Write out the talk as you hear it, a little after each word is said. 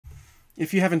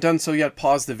If you haven't done so yet,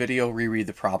 pause the video, reread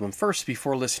the problem first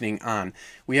before listening on.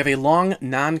 We have a long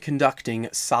non-conducting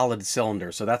solid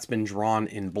cylinder, so that's been drawn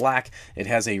in black. It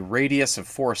has a radius of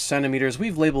 4 centimeters.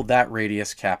 We've labeled that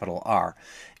radius capital R.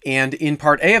 And in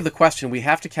part A of the question, we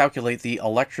have to calculate the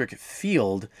electric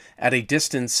field at a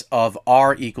distance of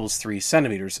R equals 3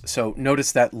 centimeters. So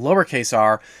notice that lowercase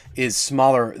r is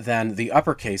smaller than the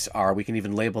uppercase r. We can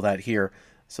even label that here.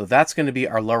 So that's going to be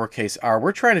our lowercase r.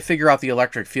 We're trying to figure out the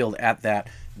electric field at that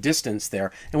distance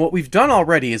there. And what we've done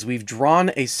already is we've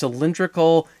drawn a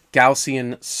cylindrical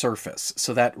Gaussian surface.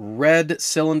 So that red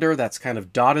cylinder that's kind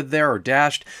of dotted there or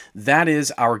dashed, that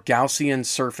is our Gaussian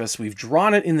surface. We've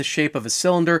drawn it in the shape of a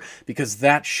cylinder because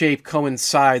that shape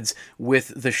coincides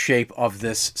with the shape of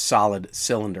this solid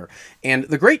cylinder. And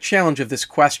the great challenge of this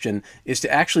question is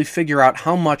to actually figure out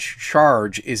how much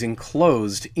charge is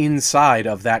enclosed inside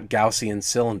of that Gaussian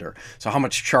cylinder. So how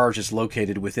much charge is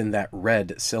located within that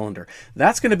red cylinder.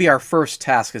 That's going to be our first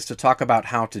task, is to talk about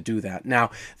how to do that.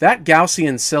 Now, that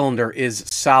Gaussian cylinder is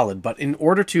solid, but in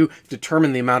order to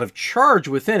determine the amount of charge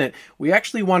within it, we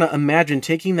actually want to imagine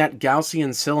taking that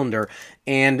Gaussian cylinder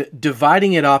and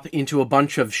dividing it up into a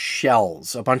bunch of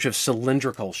shells, a bunch of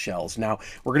cylindrical shells. Now,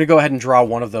 we're going to go ahead and draw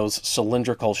one of those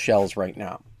cylindrical shells right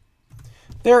now.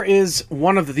 There is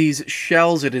one of these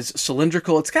shells. It is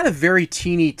cylindrical. It's got a very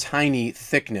teeny tiny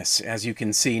thickness, as you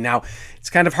can see. Now, it's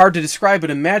kind of hard to describe,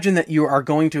 but imagine that you are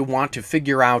going to want to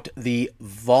figure out the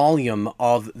volume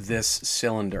of this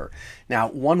cylinder. Now,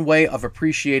 one way of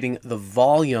appreciating the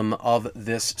volume of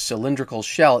this cylindrical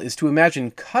shell is to imagine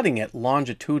cutting it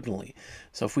longitudinally.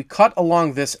 So if we cut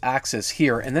along this axis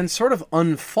here and then sort of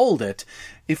unfold it,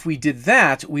 if we did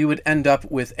that, we would end up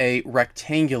with a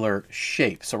rectangular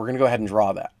shape. So we're going to go ahead and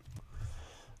draw that.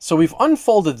 So we've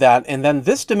unfolded that, and then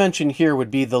this dimension here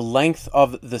would be the length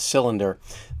of the cylinder.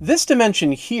 This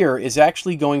dimension here is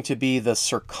actually going to be the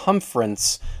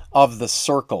circumference of the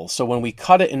circle. So when we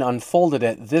cut it and unfolded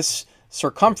it, this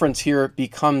circumference here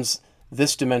becomes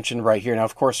this dimension right here. Now,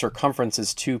 of course, circumference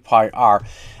is 2 pi r.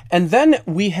 And then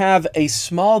we have a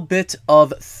small bit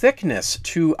of thickness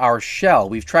to our shell.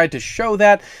 We've tried to show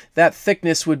that. That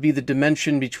thickness would be the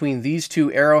dimension between these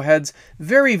two arrowheads.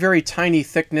 Very, very tiny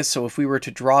thickness. So if we were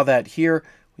to draw that here,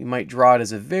 we might draw it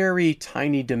as a very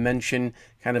tiny dimension,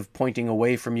 kind of pointing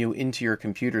away from you into your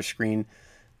computer screen.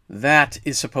 That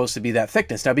is supposed to be that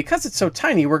thickness. Now, because it's so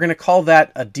tiny, we're going to call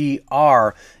that a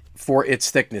dr for its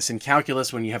thickness. In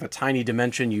calculus, when you have a tiny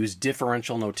dimension, use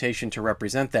differential notation to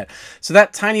represent that. So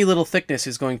that tiny little thickness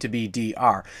is going to be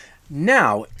dr.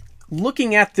 Now,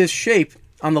 looking at this shape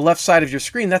on the left side of your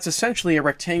screen, that's essentially a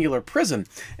rectangular prism.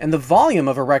 And the volume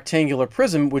of a rectangular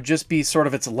prism would just be sort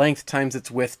of its length times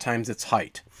its width times its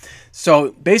height.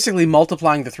 So basically,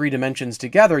 multiplying the three dimensions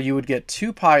together, you would get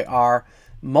 2 pi r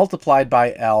multiplied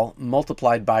by L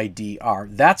multiplied by dr.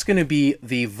 That's going to be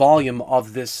the volume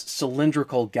of this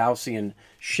cylindrical Gaussian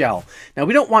shell. Now,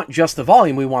 we don't want just the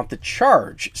volume, we want the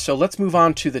charge. So let's move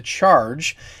on to the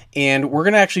charge, and we're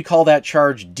going to actually call that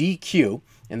charge dq.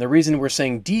 And the reason we're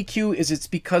saying dq is it's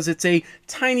because it's a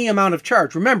tiny amount of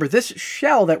charge. Remember, this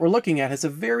shell that we're looking at has a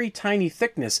very tiny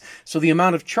thickness, so the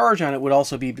amount of charge on it would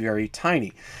also be very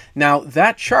tiny. Now,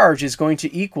 that charge is going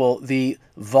to equal the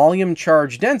volume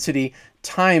charge density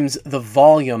times the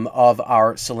volume of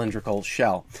our cylindrical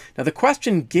shell. Now, the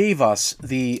question gave us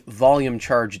the volume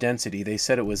charge density. They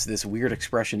said it was this weird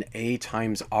expression, A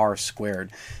times R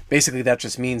squared. Basically, that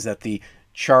just means that the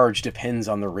charge depends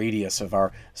on the radius of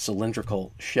our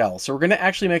cylindrical shell. So we're going to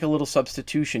actually make a little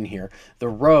substitution here. The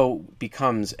rho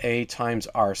becomes A times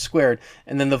R squared,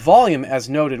 and then the volume, as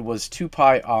noted, was 2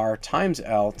 pi r times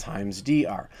L times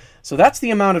dr. So that's the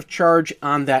amount of charge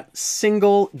on that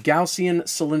single Gaussian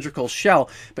cylindrical shell.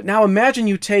 But now imagine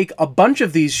you take a bunch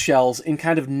of these shells and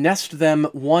kind of nest them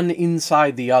one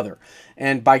inside the other.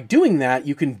 And by doing that,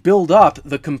 you can build up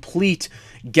the complete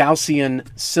Gaussian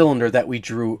cylinder that we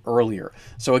drew earlier.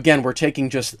 So again, we're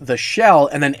taking just the shell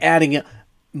and then adding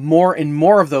more and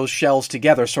more of those shells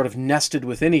together, sort of nested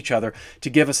within each other,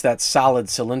 to give us that solid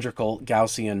cylindrical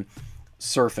Gaussian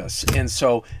surface. And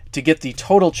so to get the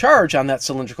total charge on that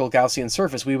cylindrical Gaussian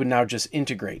surface, we would now just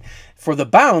integrate. For the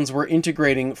bounds, we're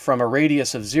integrating from a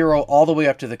radius of 0 all the way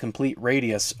up to the complete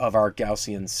radius of our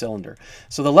Gaussian cylinder.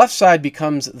 So the left side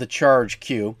becomes the charge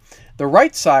Q. The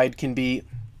right side can be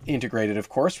integrated, of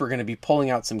course. We're going to be pulling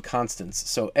out some constants.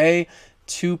 So A,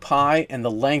 2 pi, and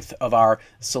the length of our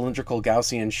cylindrical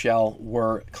Gaussian shell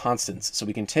were constants. So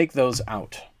we can take those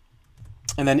out.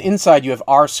 And then inside you have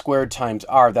r squared times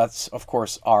r. That's, of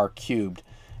course, r cubed.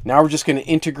 Now we're just going to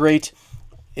integrate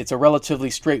It's a relatively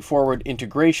straightforward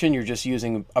integration. You're just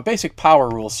using a basic power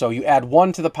rule. So you add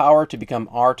 1 to the power to become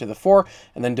r to the 4,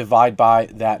 and then divide by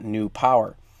that new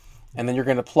power. And then you're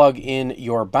going to plug in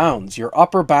your bounds. Your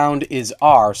upper bound is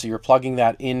r, so you're plugging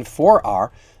that in for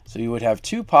r. So you would have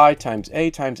 2 pi times a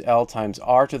times L times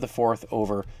r to the 4th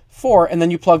over 4. And then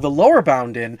you plug the lower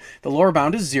bound in. The lower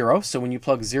bound is 0. So when you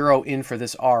plug 0 in for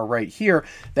this r right here,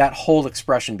 that whole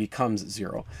expression becomes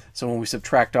 0. So when we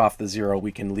subtract off the 0,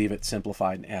 we can leave it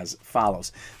simplified as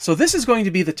follows. So this is going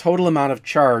to be the total amount of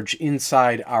charge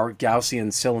inside our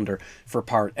Gaussian cylinder for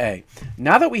part A.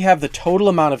 Now that we have the total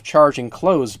amount of charge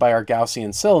enclosed by our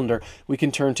Gaussian cylinder, we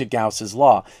can turn to Gauss's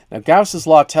law. Now Gauss's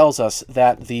law tells us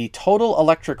that the total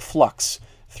electric flux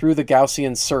through the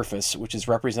Gaussian surface, which is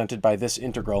represented by this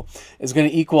integral, is going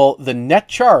to equal the net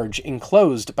charge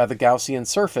enclosed by the Gaussian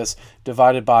surface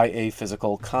divided by a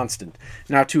physical constant.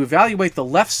 Now, to evaluate the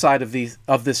left side of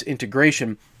this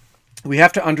integration, we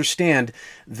have to understand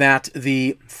that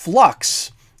the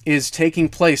flux is taking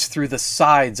place through the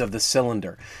sides of the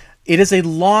cylinder. It is a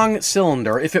long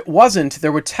cylinder. If it wasn't,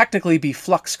 there would technically be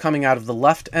flux coming out of the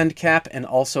left end cap and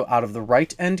also out of the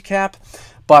right end cap.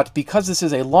 But because this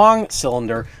is a long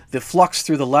cylinder, the flux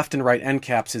through the left and right end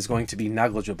caps is going to be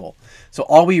negligible. So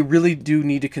all we really do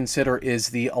need to consider is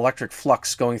the electric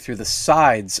flux going through the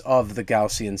sides of the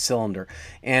Gaussian cylinder.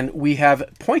 And we have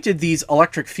pointed these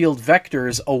electric field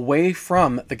vectors away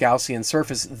from the Gaussian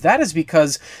surface. That is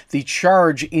because the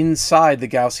charge inside the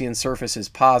Gaussian surface is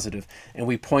positive, and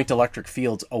we point electric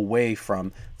fields away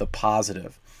from the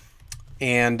positive.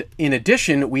 And in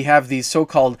addition, we have these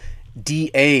so-called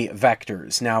dA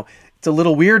vectors. Now, it's a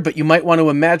little weird, but you might want to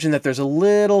imagine that there's a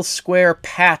little square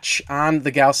patch on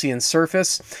the Gaussian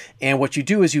surface, and what you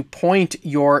do is you point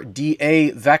your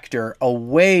dA vector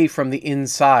away from the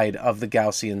inside of the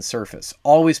Gaussian surface.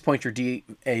 Always point your dA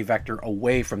vector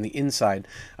away from the inside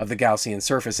of the Gaussian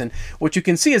surface. And what you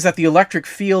can see is that the electric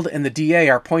field and the dA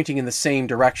are pointing in the same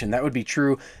direction. That would be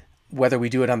true whether we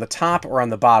do it on the top or on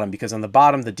the bottom, because on the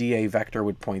bottom the dA vector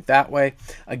would point that way.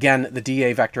 Again, the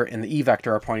dA vector and the E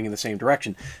vector are pointing in the same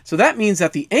direction. So that means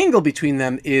that the angle between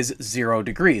them is 0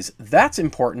 degrees. That's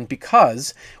important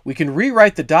because we can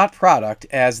rewrite the dot product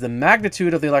as the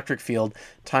magnitude of the electric field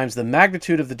times the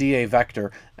magnitude of the dA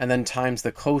vector and then times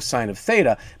the cosine of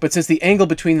theta. But since the angle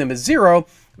between them is 0,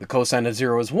 the cosine of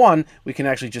 0 is 1, we can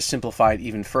actually just simplify it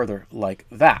even further like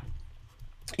that.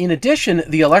 In addition,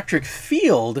 the electric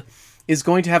field is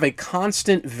going to have a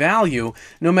constant value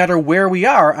no matter where we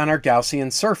are on our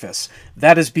Gaussian surface.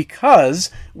 That is because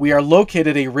we are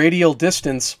located a radial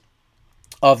distance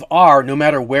of r no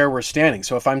matter where we're standing.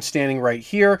 So if I'm standing right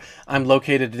here, I'm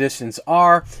located a distance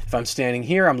r. If I'm standing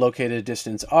here, I'm located a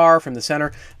distance r from the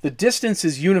center. The distance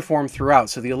is uniform throughout,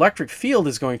 so the electric field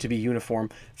is going to be uniform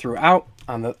throughout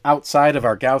on the outside of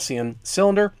our Gaussian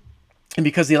cylinder. And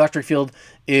because the electric field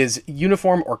is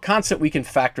uniform or constant, we can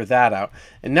factor that out.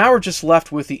 And now we're just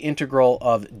left with the integral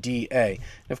of dA.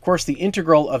 And of course, the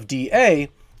integral of dA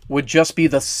would just be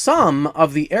the sum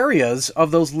of the areas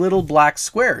of those little black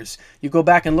squares. You go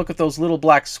back and look at those little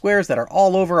black squares that are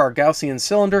all over our Gaussian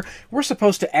cylinder. We're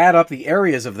supposed to add up the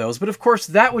areas of those, but of course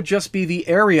that would just be the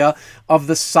area of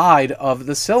the side of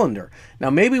the cylinder. Now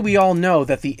maybe we all know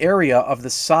that the area of the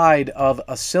side of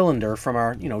a cylinder from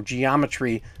our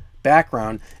geometry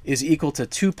background is equal to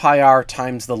 2 pi r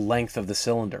times the length of the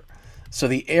cylinder. So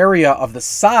the area of the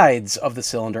sides of the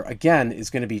cylinder, again,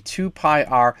 is going to be 2 pi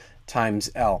r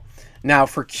times L. Now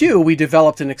for Q, we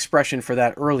developed an expression for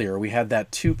that earlier. We had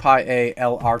that 2 pi a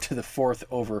L r to the 4th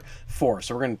over 4.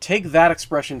 So we're going to take that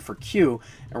expression for Q,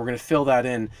 and we're going to fill that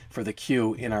in for the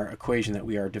Q in our equation that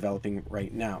we are developing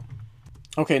right now.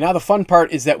 Okay, now the fun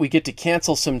part is that we get to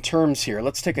cancel some terms here.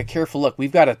 Let's take a careful look.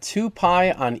 We've got a 2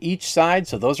 pi on each side,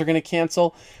 so those are going to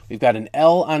cancel. We've got an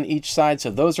L on each side, so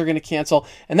those are going to cancel.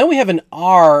 And then we have an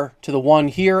r to the 1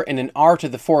 here and an r to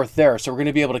the 4th there. So we're going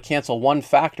to be able to cancel one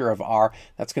factor of r.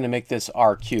 That's going to make this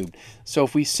r cubed. So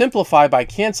if we simplify by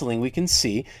canceling, we can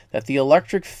see that the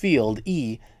electric field,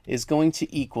 E, is going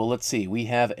to equal, let's see, we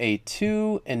have a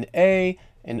 2, an a,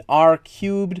 an r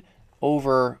cubed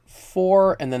over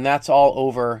 4, and then that's all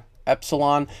over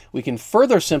epsilon. We can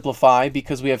further simplify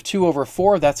because we have 2 over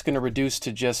 4. That's going to reduce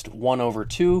to just 1 over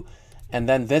 2. And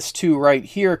then this 2 right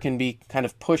here can be kind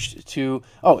of pushed to,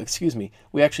 oh, excuse me,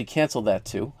 we actually canceled that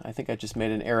 2. I think I just made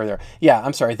an error there. Yeah,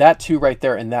 I'm sorry, that 2 right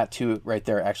there and that 2 right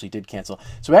there actually did cancel.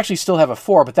 So we actually still have a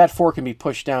 4, but that 4 can be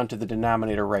pushed down to the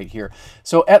denominator right here.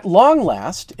 So at long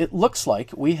last, it looks like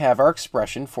we have our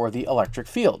expression for the electric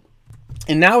field.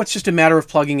 And now it's just a matter of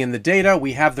plugging in the data.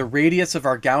 We have the radius of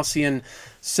our Gaussian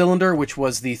cylinder, which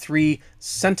was the 3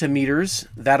 centimeters.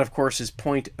 That, of course, is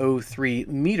 0.03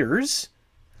 meters.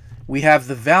 We have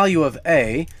the value of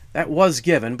A. That was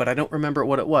given, but I don't remember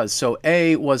what it was. So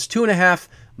A was 2.5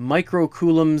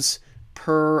 microcoulombs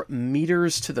per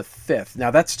meters to the 5th.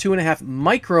 Now that's 2.5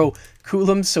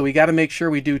 microcoulombs, so we got to make sure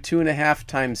we do 2.5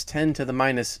 times 10 to the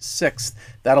minus 6th.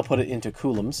 That'll put it into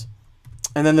coulombs.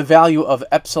 And then the value of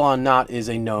epsilon naught is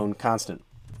a known constant.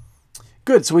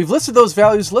 Good, so we've listed those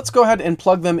values. Let's go ahead and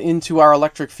plug them into our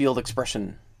electric field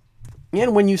expression.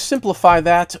 And when you simplify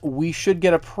that, we should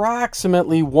get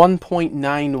approximately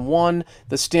 1.91.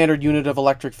 The standard unit of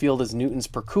electric field is newtons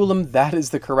per coulomb. That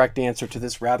is the correct answer to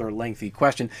this rather lengthy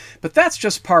question. But that's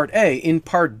just part A. In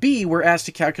part B, we're asked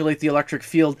to calculate the electric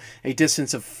field a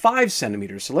distance of 5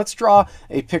 centimeters. So let's draw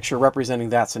a picture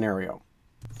representing that scenario.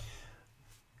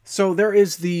 So there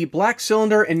is the black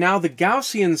cylinder, and now the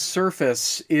Gaussian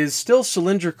surface is still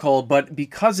cylindrical, but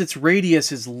because its radius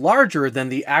is larger than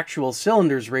the actual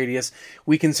cylinder's radius,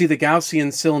 we can see the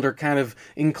Gaussian cylinder kind of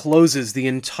encloses the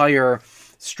entire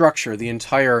structure, the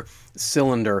entire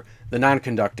cylinder, the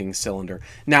non-conducting cylinder.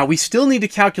 Now, we still need to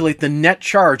calculate the net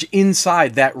charge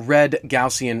inside that red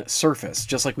Gaussian surface,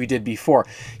 just like we did before.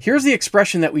 Here's the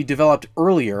expression that we developed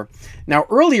earlier. Now,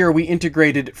 earlier we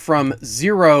integrated from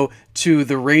 0 to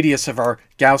the radius of our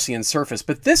Gaussian surface,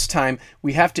 but this time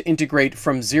we have to integrate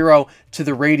from 0 to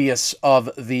the radius of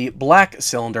the black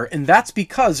cylinder, and that's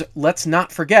because, let's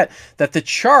not forget, that the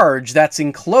charge that's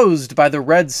enclosed by the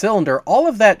red cylinder, all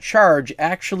of that charge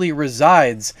actually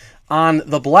resides on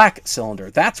the black cylinder.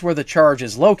 That's where the charge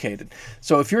is located.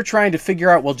 So if you're trying to figure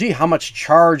out, well, gee, how much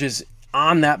charge is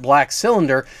on that black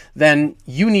cylinder, then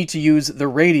you need to use the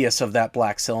radius of that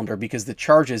black cylinder because the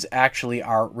charges actually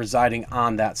are residing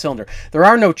on that cylinder. There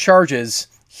are no charges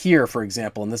here, for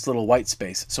example, in this little white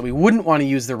space. So we wouldn't want to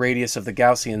use the radius of the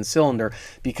Gaussian cylinder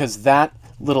because that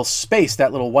little space,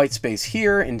 that little white space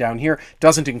here and down here,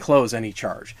 doesn't enclose any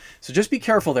charge. So just be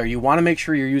careful there. You want to make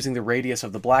sure you're using the radius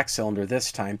of the black cylinder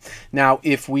this time. Now,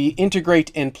 if we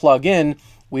integrate and plug in,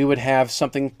 we would have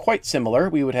something quite similar.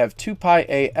 We would have 2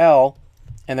 pi AL,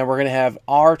 and then we're going to have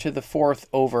r to the 4th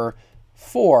over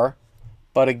 4.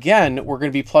 But again, we're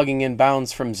going to be plugging in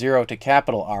bounds from 0 to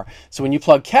capital R. So when you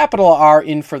plug capital R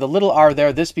in for the little r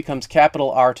there, this becomes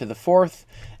capital R to the 4th.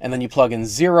 And then you plug in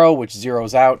 0, which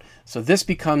zeroes out. So this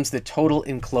becomes the total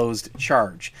enclosed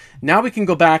charge. Now we can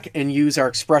go back and use our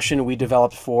expression we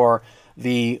developed for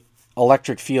the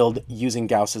electric field using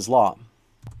Gauss's law.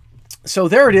 So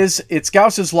there it is. It's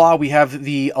Gauss's law. We have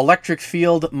the electric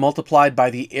field multiplied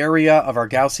by the area of our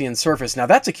Gaussian surface. Now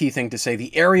that's a key thing to say,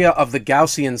 the area of the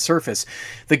Gaussian surface.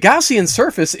 The Gaussian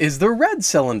surface is the red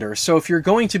cylinder. So if you're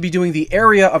going to be doing the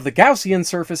area of the Gaussian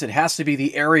surface, it has to be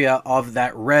the area of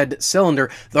that red cylinder.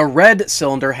 The red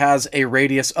cylinder has a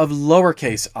radius of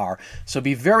lowercase r. So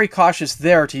be very cautious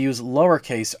there to use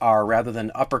lowercase r rather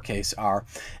than uppercase r.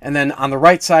 And then on the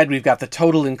right side, we've got the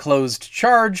total enclosed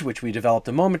charge, which we developed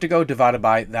a moment ago, divided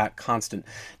by that constant.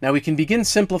 Now we can begin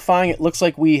simplifying. It looks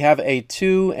like we have a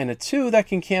 2 and a 2 that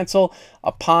can cancel,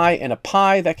 a pi and a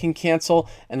pi that can cancel,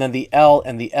 and then the L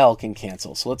and the L can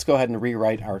cancel. So let's go ahead and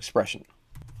rewrite our expression.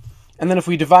 And then if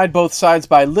we divide both sides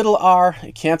by little r,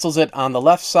 it cancels it on the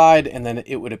left side, and then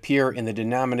it would appear in the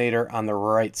denominator on the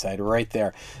right side, right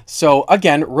there. So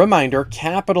again, reminder,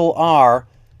 capital R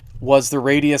was the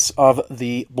radius of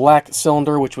the black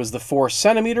cylinder, which was the 4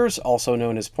 centimeters, also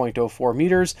known as 0.04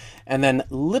 meters. And then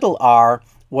little r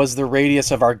was the radius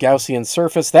of our Gaussian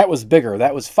surface. That was bigger.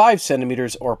 That was 5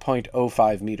 centimeters or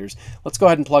 0.05 meters. Let's go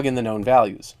ahead and plug in the known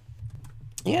values.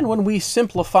 And when we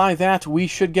simplify that, we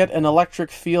should get an electric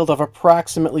field of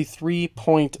approximately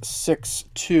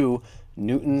 3.62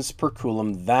 newtons per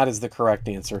coulomb. That is the correct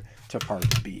answer to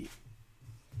part B.